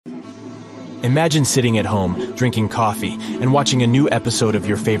Imagine sitting at home, drinking coffee, and watching a new episode of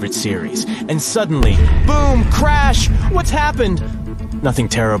your favorite series. And suddenly, boom, crash! What's happened? Nothing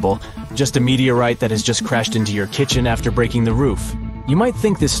terrible, just a meteorite that has just crashed into your kitchen after breaking the roof. You might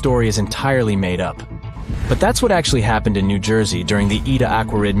think this story is entirely made up. But that's what actually happened in New Jersey during the Eta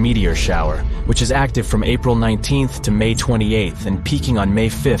Aquarid meteor shower, which is active from April 19th to May 28th and peaking on May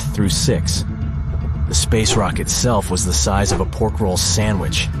 5th through 6th. The space rock itself was the size of a pork roll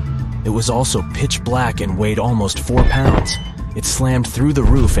sandwich. It was also pitch black and weighed almost 4 pounds. It slammed through the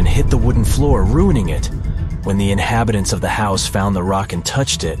roof and hit the wooden floor, ruining it. When the inhabitants of the house found the rock and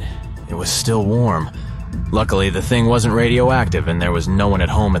touched it, it was still warm. Luckily, the thing wasn't radioactive and there was no one at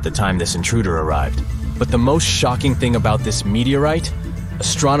home at the time this intruder arrived. But the most shocking thing about this meteorite?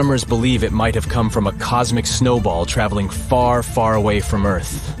 Astronomers believe it might have come from a cosmic snowball traveling far, far away from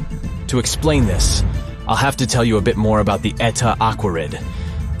Earth. To explain this, I'll have to tell you a bit more about the Eta Aquarid.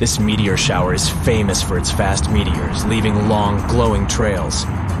 This meteor shower is famous for its fast meteors, leaving long, glowing trails.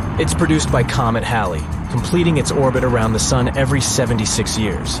 It's produced by Comet Halley, completing its orbit around the Sun every 76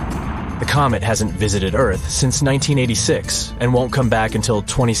 years. The comet hasn't visited Earth since 1986 and won't come back until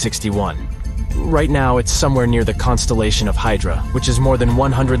 2061. Right now, it's somewhere near the constellation of Hydra, which is more than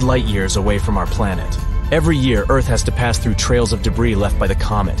 100 light-years away from our planet. Every year, Earth has to pass through trails of debris left by the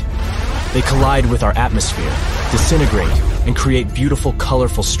comet. They collide with our atmosphere, disintegrate, and create beautiful,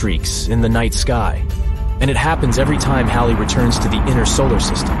 colorful streaks in the night sky. And it happens every time Halley returns to the inner solar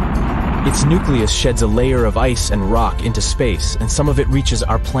system. Its nucleus sheds a layer of ice and rock into space, and some of it reaches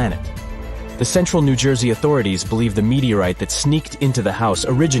our planet. The central New Jersey authorities believe the meteorite that sneaked into the house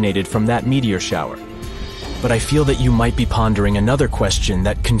originated from that meteor shower. But I feel that you might be pondering another question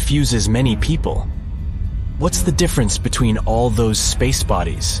that confuses many people. What's the difference between all those space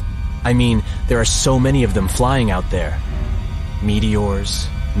bodies? I mean, there are so many of them flying out there. Meteors,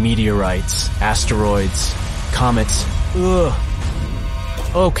 meteorites, asteroids, comets.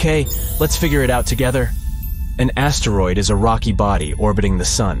 Ugh. Okay, let's figure it out together. An asteroid is a rocky body orbiting the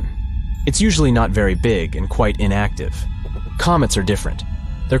sun. It's usually not very big and quite inactive. Comets are different.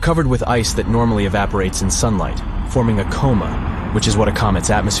 They're covered with ice that normally evaporates in sunlight, forming a coma, which is what a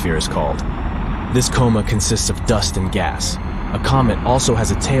comet's atmosphere is called. This coma consists of dust and gas. A comet also has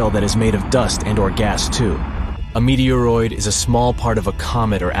a tail that is made of dust and/or gas too. A meteoroid is a small part of a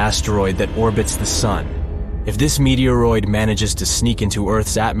comet or asteroid that orbits the sun. If this meteoroid manages to sneak into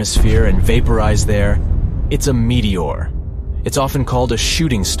Earth's atmosphere and vaporize there, it's a meteor. It's often called a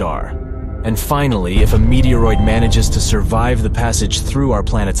shooting star. And finally, if a meteoroid manages to survive the passage through our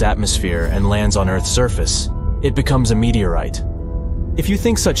planet's atmosphere and lands on Earth's surface, it becomes a meteorite. If you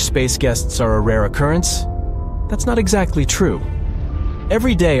think such space guests are a rare occurrence, that's not exactly true.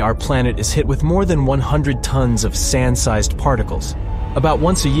 Every day, our planet is hit with more than 100 tons of sand-sized particles. About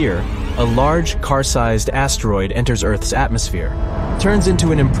once a year, a large, car-sized asteroid enters Earth's atmosphere, turns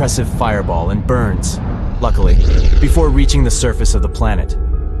into an impressive fireball and burns, luckily, before reaching the surface of the planet.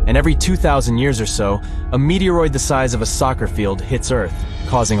 And every 2,000 years or so, a meteoroid the size of a soccer field hits Earth,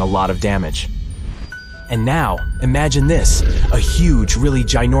 causing a lot of damage. And now, imagine this. A huge, really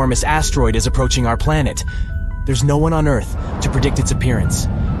ginormous asteroid is approaching our planet. There's no one on Earth to predict its appearance.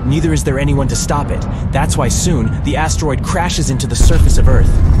 Neither is there anyone to stop it. That's why soon, the asteroid crashes into the surface of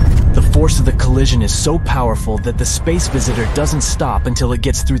Earth. The force of the collision is so powerful that the space visitor doesn't stop until it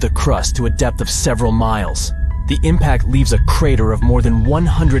gets through the crust to a depth of several miles. The impact leaves a crater of more than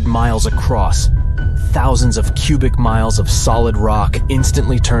 100 miles across. Thousands of cubic miles of solid rock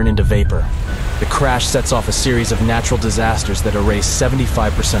instantly turn into vapor. The crash sets off a series of natural disasters that erase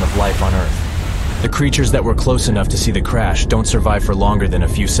 75% of life on Earth. The creatures that were close enough to see the crash don't survive for longer than a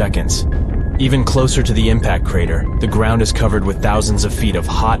few seconds. Even closer to the impact crater, the ground is covered with thousands of feet of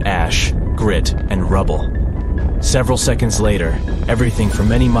hot ash, grit, and rubble. Several seconds later, everything for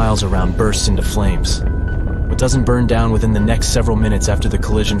many miles around bursts into flames. What doesn't burn down within the next several minutes after the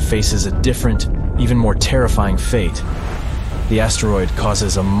collision faces a different, even more terrifying fate. The asteroid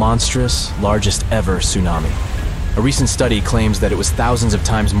causes a monstrous, largest ever tsunami. A recent study claims that it was thousands of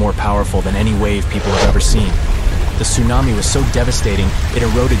times more powerful than any wave people have ever seen. The tsunami was so devastating, it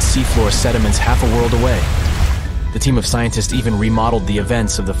eroded seafloor sediments half a world away. The team of scientists even remodeled the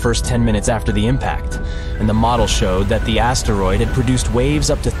events of the first 10 minutes after the impact, and the model showed that the asteroid had produced waves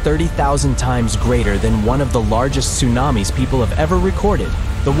up to 30,000 times greater than one of the largest tsunamis people have ever recorded,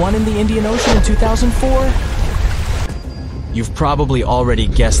 the one in the Indian Ocean in 2004. You've probably already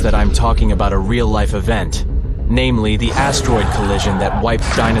guessed that I'm talking about a real-life event, namely the asteroid collision that wiped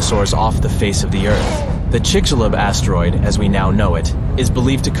dinosaurs off the face of the Earth. The Chixolub asteroid, as we now know it, is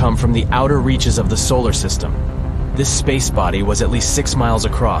believed to come from the outer reaches of the solar system. This space body was at least 6 miles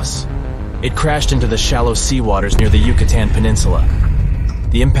across. It crashed into the shallow seawaters near the Yucatan Peninsula.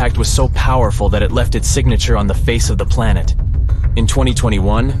 The impact was so powerful that it left its signature on the face of the planet. In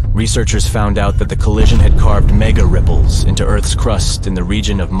 2021, researchers found out that the collision had carved mega ripples into Earth's crust in the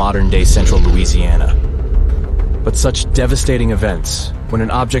region of modern-day central Louisiana. But such devastating events, when an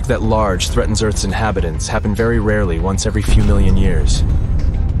object that large threatens Earth's inhabitants, happen very rarely, once every few million years.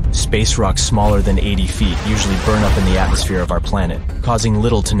 Space rocks smaller than 80 feet usually burn up in the atmosphere of our planet, causing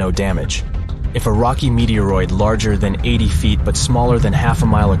little to no damage. If a rocky meteoroid larger than 80 feet but smaller than half a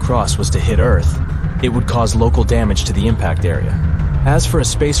mile across was to hit Earth, it would cause local damage to the impact area. As for a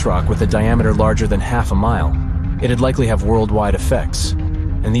space rock with a diameter larger than half a mile, it'd likely have worldwide effects.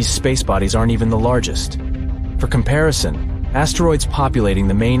 And these space bodies aren't even the largest. For comparison, asteroids populating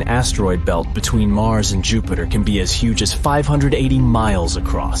the main asteroid belt between Mars and Jupiter can be as huge as 580 miles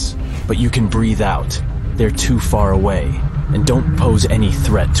across. But you can breathe out. They're too far away, and don't pose any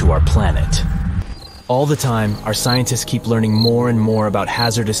threat to our planet. All the time, our scientists keep learning more and more about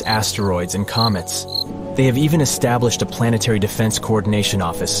hazardous asteroids and comets. They have even established a Planetary Defense Coordination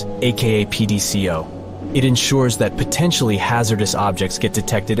Office, aka PDCO. It ensures that potentially hazardous objects get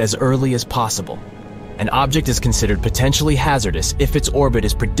detected as early as possible. An object is considered potentially hazardous if its orbit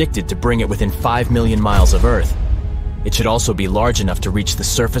is predicted to bring it within 5 million miles of Earth. It should also be large enough to reach the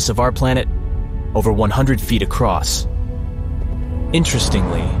surface of our planet, over 100 feet across.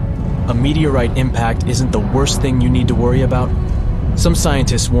 Interestingly, a meteorite impact isn't the worst thing you need to worry about. Some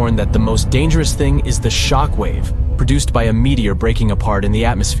scientists warn that the most dangerous thing is the shock wave produced by a meteor breaking apart in the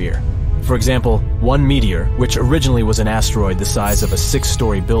atmosphere. For example, one meteor, which originally was an asteroid the size of a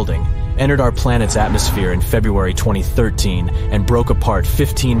 6-story building, entered our planet's atmosphere in February 2013 and broke apart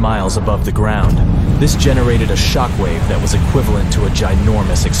 15 miles above the ground. This generated a shockwave that was equivalent to a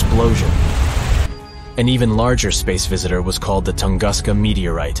ginormous explosion. An even larger space visitor was called the Tunguska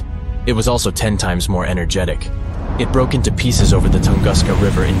meteorite. It was also 10 times more energetic. It broke into pieces over the Tunguska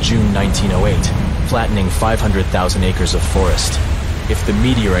River in June 1908, flattening 500,000 acres of forest. If the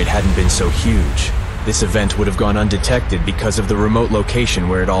meteorite hadn't been so huge, this event would have gone undetected because of the remote location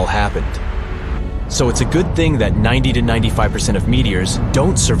where it all happened. So it's a good thing that 90 to 95% of meteors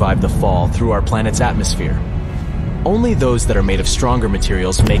don't survive the fall through our planet's atmosphere. Only those that are made of stronger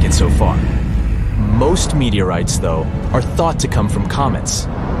materials make it so far. Most meteorites, though, are thought to come from comets,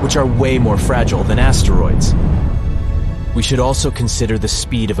 which are way more fragile than asteroids. We should also consider the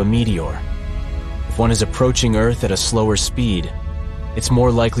speed of a meteor. If one is approaching Earth at a slower speed, it's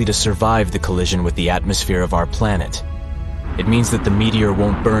more likely to survive the collision with the atmosphere of our planet. It means that the meteor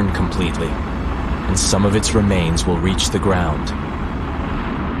won't burn completely, and some of its remains will reach the ground.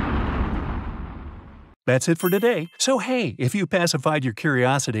 That's it for today. So hey, if you pacified your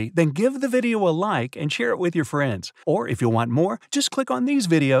curiosity, then give the video a like and share it with your friends. Or if you want more, just click on these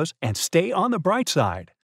videos and stay on the bright side.